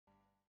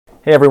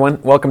Hey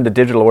everyone, welcome to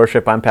Digital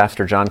Worship. I'm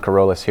Pastor John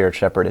Carolus here at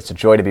Shepherd. It's a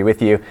joy to be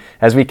with you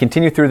as we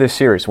continue through this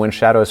series, When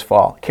Shadows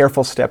Fall,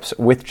 Careful Steps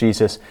with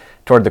Jesus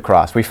Toward the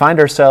Cross. We find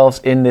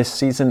ourselves in this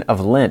season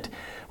of Lent,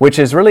 which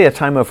is really a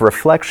time of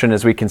reflection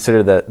as we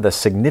consider the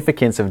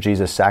significance of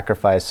Jesus'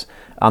 sacrifice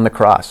on the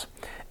cross.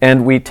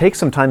 And we take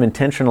some time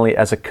intentionally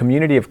as a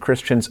community of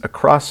Christians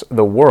across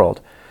the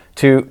world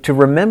to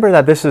remember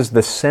that this is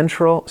the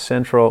central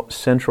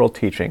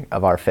teaching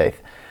of our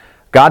faith.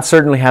 God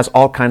certainly has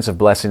all kinds of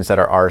blessings that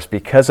are ours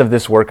because of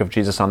this work of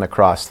Jesus on the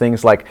cross.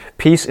 Things like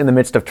peace in the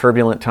midst of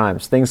turbulent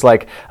times. Things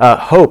like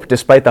hope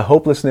despite the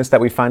hopelessness that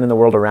we find in the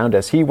world around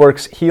us. He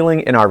works healing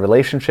in our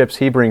relationships.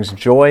 He brings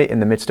joy in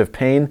the midst of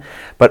pain.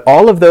 But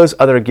all of those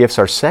other gifts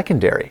are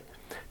secondary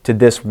to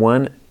this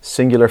one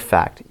singular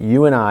fact.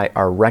 You and I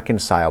are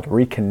reconciled,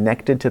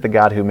 reconnected to the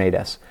God who made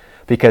us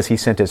because He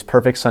sent His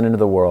perfect Son into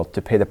the world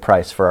to pay the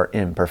price for our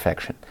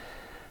imperfection.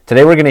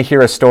 Today we're going to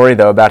hear a story,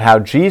 though, about how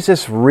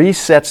Jesus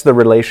resets the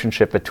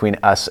relationship between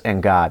us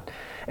and God.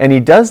 And He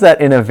does that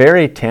in a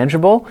very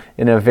tangible,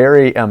 in a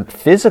very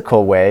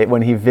physical way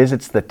when He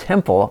visits the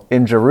temple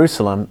in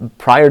Jerusalem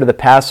prior to the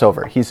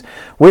Passover. He's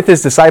with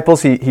His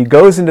disciples. He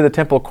goes into the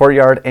temple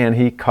courtyard and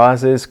He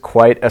causes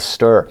quite a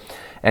stir.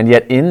 And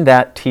yet in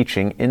that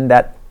teaching, in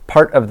that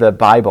part of the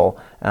Bible,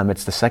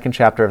 it's the second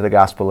chapter of the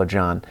Gospel of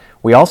John,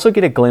 we also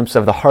get a glimpse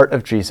of the heart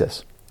of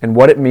Jesus. And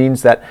what it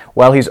means that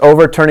while He's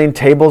overturning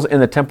tables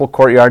in the temple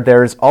courtyard,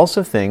 there's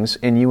also things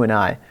in you and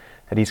I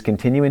that He's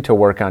continuing to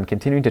work on,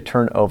 continuing to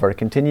turn over,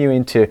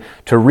 continuing to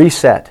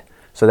reset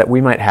so that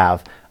we might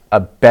have a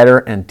better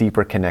and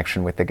deeper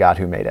connection with the God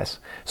who made us.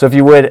 So if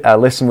you would,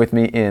 listen with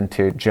me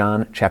into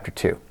John chapter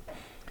 2.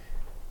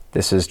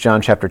 This is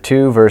John chapter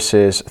 2,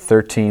 verses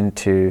 13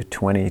 to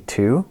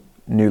 22,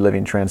 New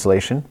Living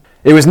Translation.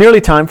 It was nearly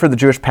time for the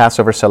Jewish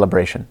Passover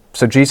celebration,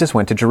 so Jesus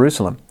went to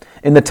Jerusalem.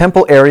 In the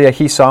temple area,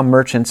 He saw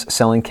merchants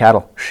selling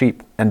cattle,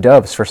 sheep, and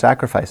doves for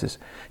sacrifices.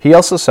 He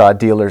also saw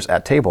dealers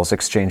at tables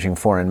exchanging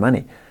foreign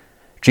money.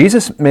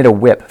 Jesus made a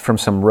whip from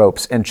some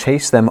ropes and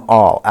chased them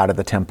all out of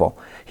the temple.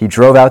 He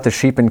drove out the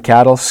sheep and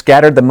cattle,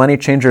 scattered the money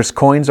changers'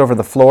 coins over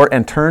the floor,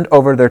 and turned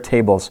over their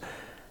tables.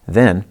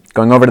 Then,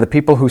 going over to the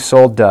people who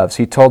sold doves,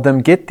 He told them,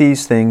 "Get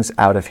these things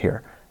out of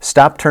here.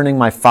 Stop turning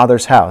my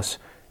Father's house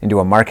into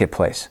a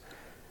marketplace."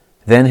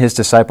 Then His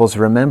disciples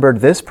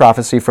remembered this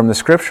prophecy from the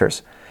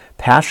Scriptures.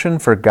 "Passion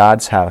for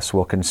God's house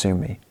will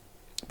consume me."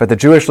 But the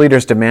Jewish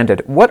leaders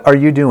demanded, "What are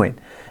you doing?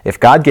 If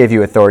God gave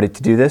you authority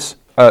to do this,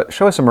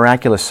 show us a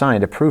miraculous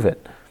sign to prove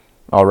it."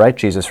 "All right,"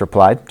 Jesus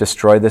replied,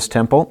 "destroy this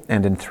temple,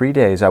 and in 3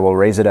 days I will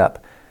raise it up."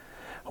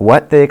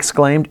 "What?" they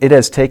exclaimed. "It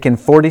has taken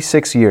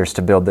 46 years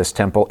to build this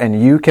temple,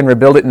 and you can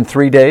rebuild it in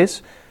 3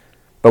 days?"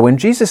 But when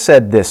Jesus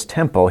said this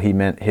temple, He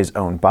meant His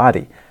own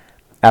body,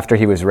 after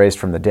He was raised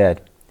from the dead.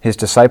 His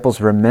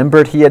disciples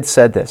remembered He had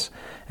said this,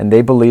 and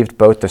they believed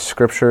both the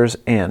Scriptures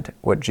and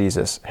what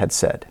Jesus had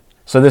said.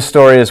 So this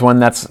story is one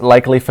that's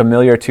likely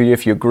familiar to you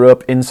if you grew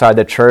up inside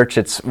the church.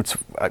 It's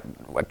a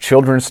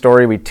children's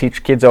story we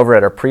teach kids over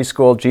at our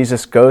preschool.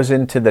 Jesus goes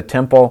into the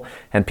temple,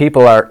 and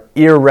people are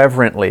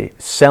irreverently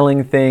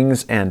selling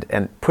things and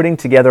putting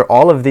together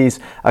all of these,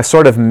 a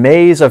sort of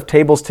maze of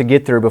tables to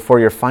get through before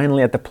you're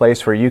finally at the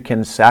place where you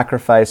can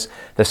sacrifice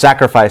the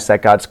sacrifice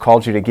that God's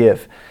called you to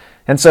give.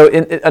 And so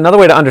another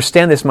way to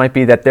understand this might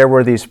be that there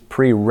were these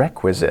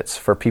prerequisites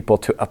for people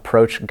to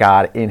approach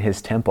God in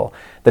His temple.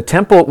 The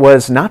temple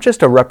was not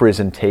just a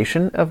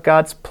representation of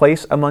God's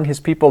place among His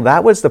people.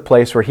 That was the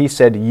place where He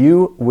said,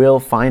 "You will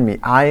find me.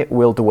 I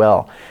will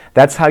dwell."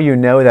 That's how you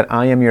know that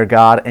I am your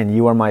God and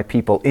you are my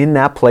people. In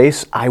that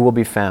place, I will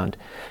be found.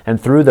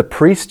 And through the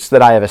priests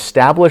that I have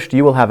established,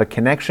 you will have a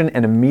connection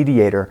and a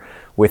mediator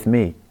with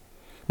me.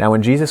 Now,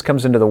 when Jesus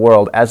comes into the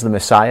world as the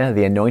Messiah,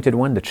 the Anointed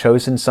One, the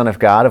chosen Son of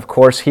God, of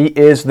course, He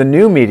is the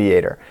new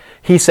mediator.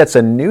 He sets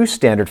a new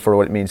standard for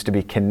what it means to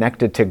be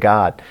connected to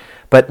God.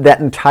 But that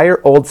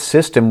entire old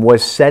system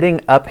was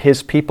setting up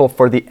His people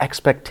for the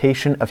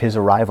expectation of His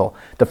arrival,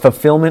 the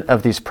fulfillment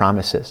of these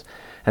promises.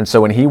 And so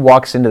when He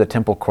walks into the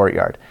temple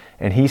courtyard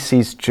and He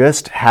sees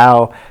just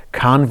how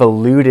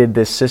convoluted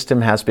this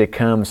system has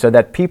become, so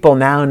that people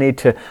now need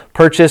to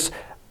purchase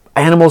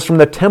animals from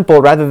the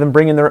temple rather than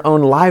bringing their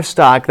own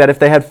livestock, that if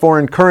they had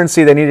foreign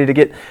currency, they needed to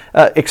get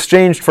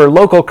exchanged for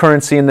local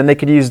currency, and then they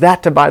could use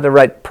that to buy the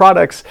right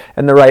products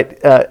and the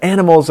right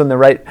animals and the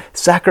right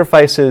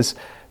sacrifices.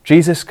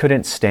 Jesus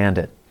couldn't stand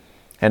it.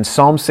 And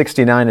Psalm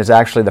 69 is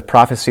actually the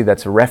prophecy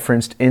that's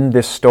referenced in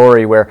this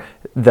story, where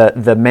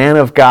the man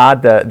of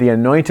God, the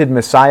anointed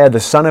Messiah, the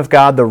Son of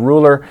God, the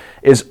ruler,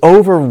 is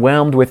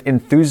overwhelmed with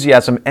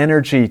enthusiasm,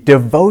 energy,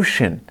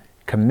 devotion,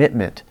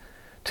 commitment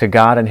to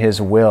God and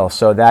His will,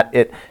 so that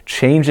it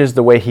changes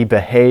the way He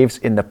behaves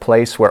in the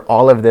place where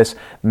all of this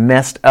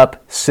messed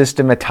up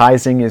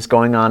systematizing is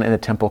going on in the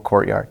temple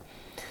courtyard.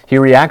 He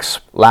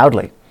reacts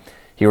loudly.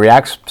 He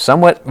reacts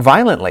somewhat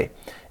violently.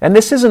 And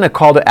this isn't a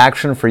call to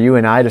action for you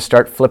and I to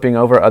start flipping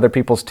over other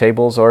people's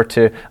tables or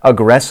to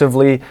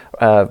aggressively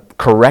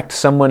correct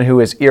someone who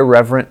is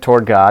irreverent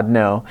toward God.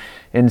 No.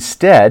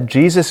 Instead,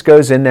 Jesus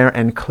goes in there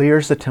and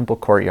clears the temple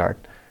courtyard.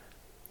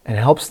 and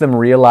helps them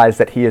realize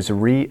that he is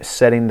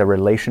resetting the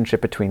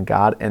relationship between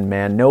God and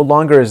man. No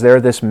longer is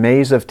there this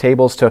maze of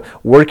tables to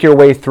work your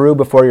way through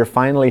before you're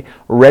finally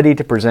ready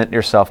to present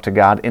yourself to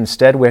God.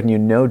 Instead, when you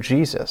know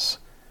Jesus,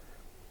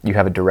 you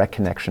have a direct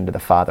connection to the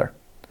Father.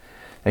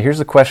 Now here's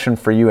the question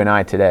for you and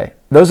I today.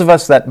 Those of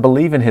us that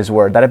believe in his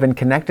word, that have been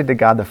connected to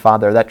God the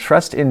Father, that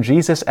trust in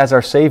Jesus as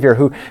our Savior,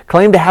 who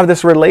claim to have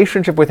this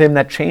relationship with him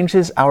that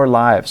changes our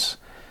lives,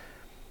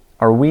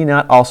 are we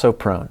not also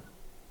prone,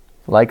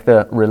 like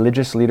the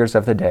religious leaders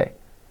of the day,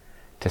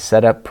 to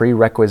set up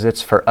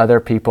prerequisites for other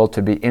people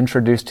to be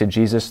introduced to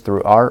Jesus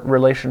through our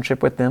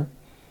relationship with them?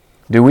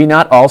 Do we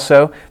not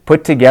also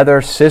put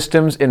together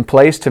systems in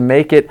place to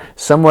make it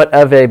somewhat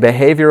of a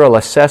behavioral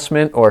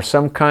assessment or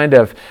some kind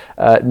of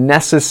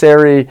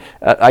unnecessary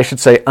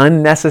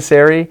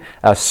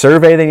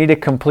survey they need to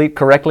complete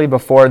correctly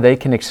before they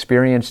can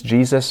experience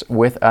Jesus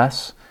with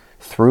us,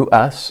 through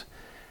us?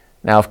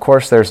 Now, of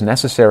course, there's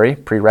necessary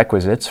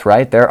prerequisites,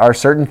 right? There are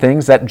certain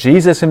things that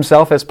Jesus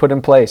himself has put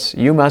in place.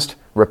 You must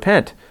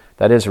repent.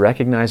 That is,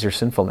 recognize your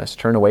sinfulness,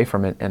 turn away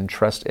from it, and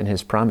trust in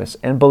his promise.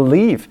 And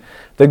believe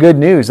the good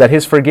news that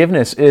his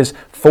forgiveness is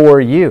for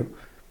you,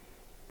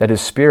 that his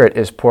Spirit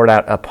is poured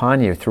out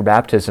upon you through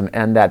baptism,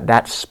 and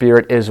that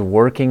Spirit is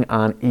working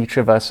on each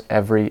of us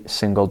every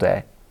single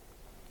day.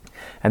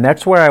 And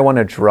that's where I want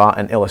to draw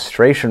an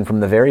illustration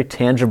from the very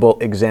tangible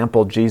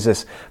example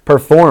Jesus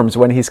performs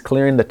when he's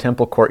clearing the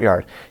temple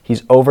courtyard.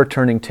 He's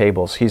overturning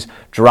tables. He's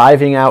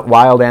driving out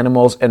wild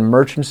animals and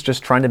merchants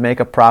just trying to make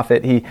a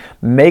profit. He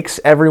makes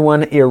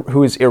everyone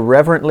who is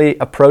irreverently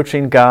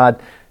approaching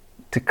God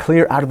to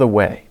clear out of the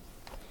way.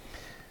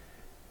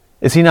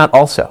 Is he not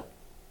also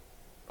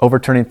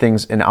overturning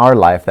things in our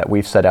life that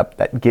we've set up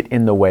that get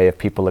in the way of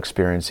people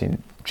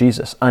experiencing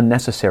Jesus?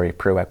 Unnecessary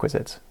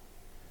prerequisites.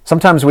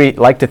 Sometimes we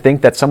like to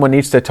think that someone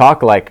needs to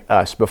talk like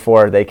us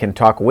before they can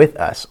talk with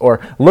us,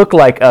 or look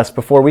like us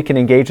before we can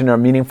engage in a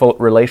meaningful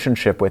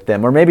relationship with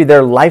them, or maybe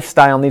their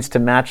lifestyle needs to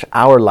match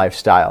our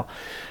lifestyle.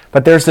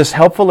 But there's this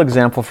helpful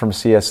example from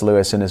C.S.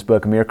 Lewis in his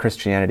book, Mere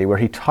Christianity, where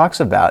he talks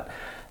about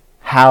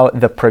how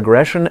the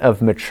progression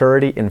of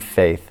maturity in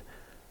faith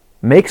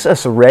makes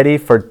us ready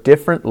for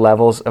different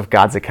levels of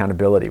God's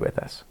accountability with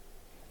us.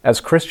 As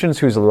Christians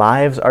whose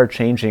lives are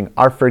changing,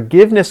 our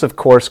forgiveness, of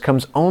course,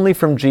 comes only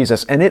from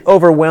Jesus, and it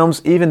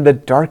overwhelms even the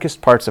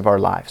darkest parts of our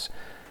lives.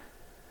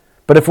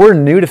 But if we're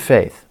new to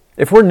faith,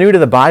 if we're new to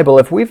the Bible,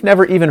 if we've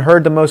never even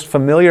heard the most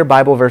familiar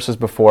Bible verses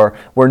before,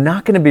 we're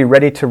not going to be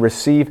ready to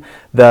receive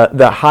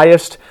the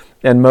highest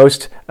and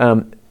most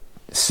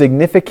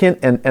significant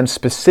and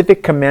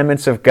specific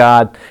commandments of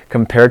God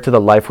compared to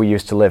the life we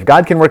used to live.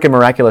 God can work in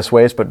miraculous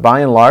ways, but by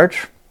and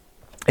large,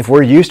 if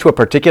we're used to a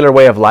particular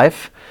way of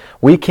life,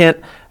 we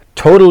can't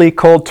totally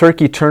cold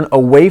turkey turn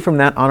away from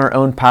that on our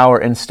own power.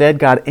 Instead,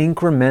 God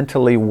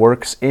incrementally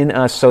works in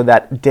us so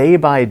that day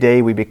by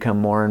day we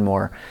become more and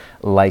more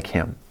like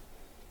him.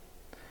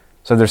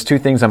 So there's two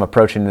things I'm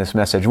approaching in this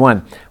message.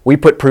 One, we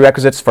put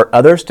prerequisites for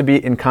others to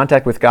be in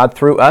contact with God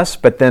through us,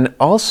 but then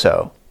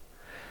also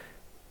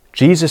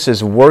Jesus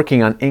is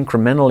working on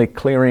incrementally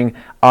clearing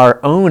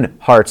our own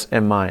hearts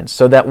and minds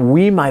so that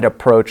we might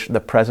approach the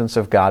presence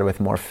of God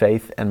with more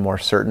faith and more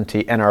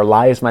certainty, and our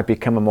lives might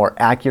become a more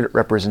accurate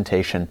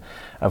representation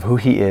of who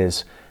he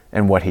is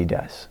and what he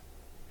does.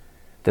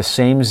 The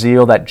same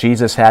zeal that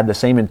Jesus had, the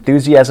same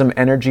enthusiasm,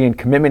 energy, and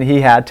commitment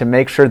he had to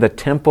make sure the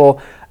temple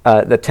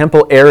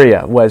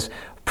area was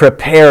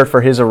prepared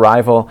for his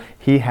arrival,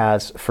 he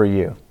has for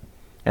you.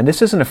 And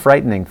this isn't a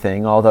frightening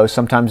thing, although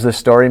sometimes this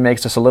story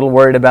makes us a little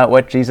worried about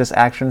what Jesus'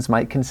 actions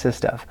might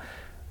consist of.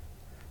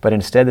 But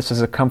instead, this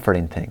is a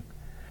comforting thing,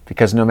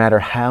 because no matter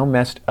how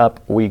messed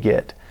up we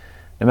get,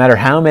 no matter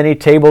how many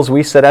tables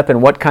we set up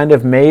and what kind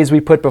of maze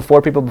we put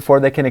before people before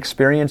they can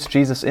experience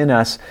Jesus in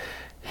us,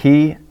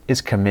 he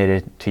is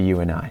committed to you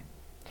and I.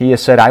 He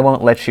has said, I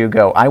won't let you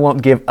go. I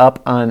won't give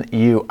up on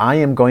you. I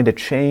am going to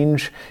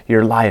change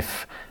your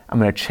life. I'm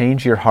going to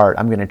change your heart.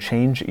 I'm going to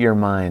change your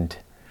mind.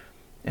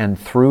 And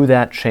through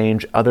that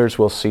change, others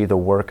will see the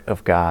work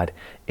of God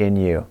in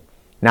you.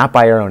 Not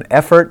by our own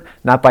effort,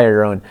 not by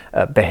our own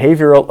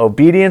behavioral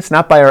obedience,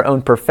 not by our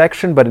own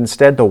perfection, but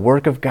instead the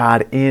work of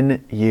God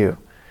in you.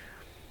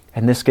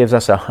 And this gives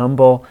us a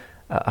humble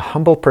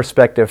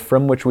perspective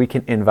from which we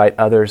can invite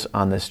others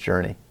on this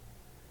journey.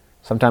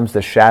 Sometimes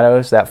the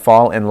shadows that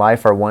fall in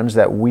life are ones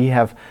that we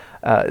have,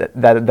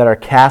 that are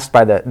cast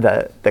by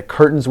the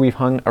curtains we've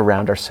hung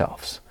around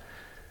ourselves.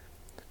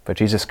 But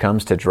Jesus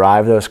comes to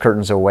drive those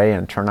curtains away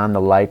and turn on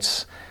the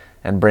lights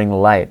and bring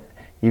light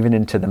even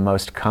into the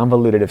most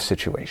convoluted of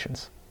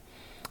situations.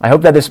 I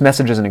hope that this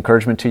message is an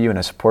encouragement to you and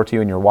a support to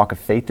you in your walk of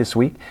faith this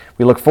week.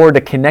 We look forward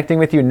to connecting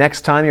with you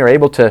next time you're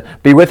able to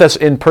be with us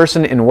in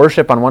person in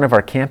worship on one of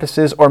our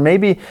campuses, or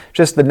maybe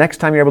just the next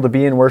time you're able to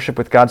be in worship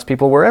with God's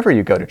people wherever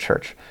you go to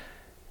church.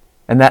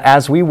 And that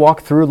as we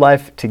walk through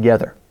life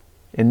together,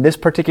 in this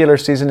particular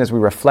season, as we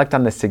reflect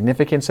on the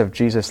significance of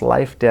Jesus'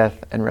 life,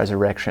 death, and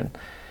resurrection,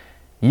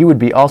 you would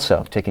be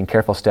also taking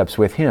careful steps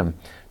with him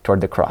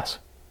toward the cross.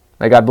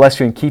 May God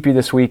bless you and keep you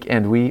this week,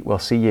 and we will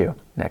see you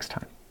next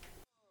time.